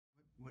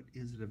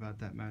is it about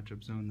that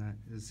matchup zone that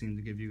has seemed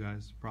to give you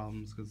guys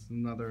problems? Because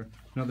another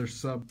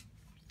sub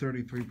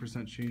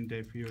 33% shooting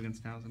day for you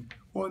against Towson.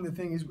 Well, and the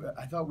thing is,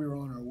 I thought we were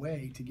on our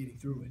way to getting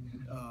through it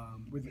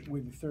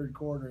with the third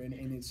quarter, and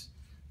it's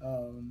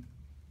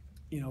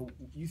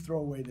you throw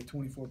away the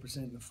 24%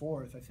 in the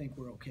fourth, I think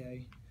we're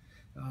okay.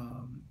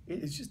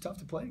 It's just tough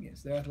to play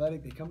against. They're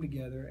athletic. They come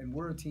together, and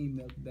we're a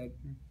team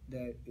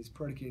that is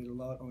predicated a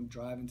lot on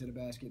driving to the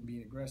basket and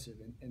being aggressive.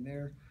 And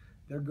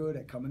they're good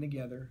at coming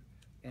together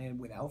and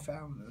without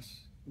fouling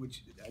us.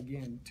 Which,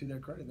 again, to their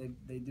credit,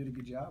 they did a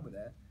good job with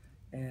that.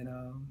 And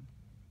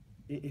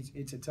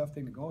it's a tough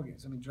thing to go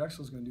against. I mean,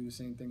 Drexel's going to do the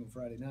same thing on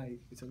Friday night.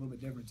 It's a little bit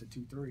different. It's a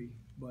 2-3,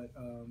 but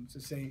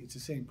it's the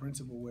same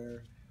principle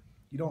where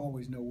you don't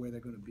always know where they're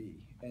going to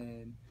be,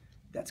 and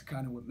that's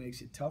kind of what makes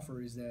it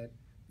tougher. Is that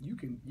you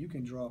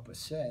can draw up a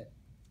set,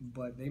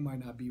 but they might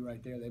not be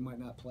right there. They might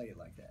not play it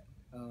like that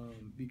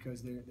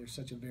because there's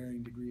such a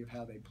varying degree of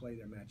how they play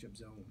their matchup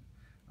zone.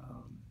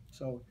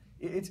 So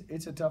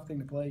it's a tough thing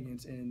to play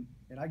against, and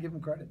I give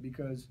them credit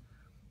because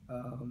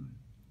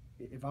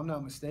if I'm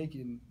not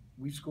mistaken,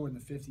 we've scored in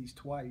the 50s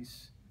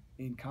twice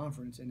in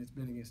conference, and it's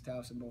been against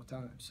Towson both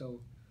times.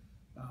 So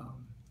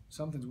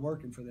something's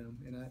working for them,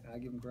 and I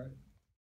give them credit.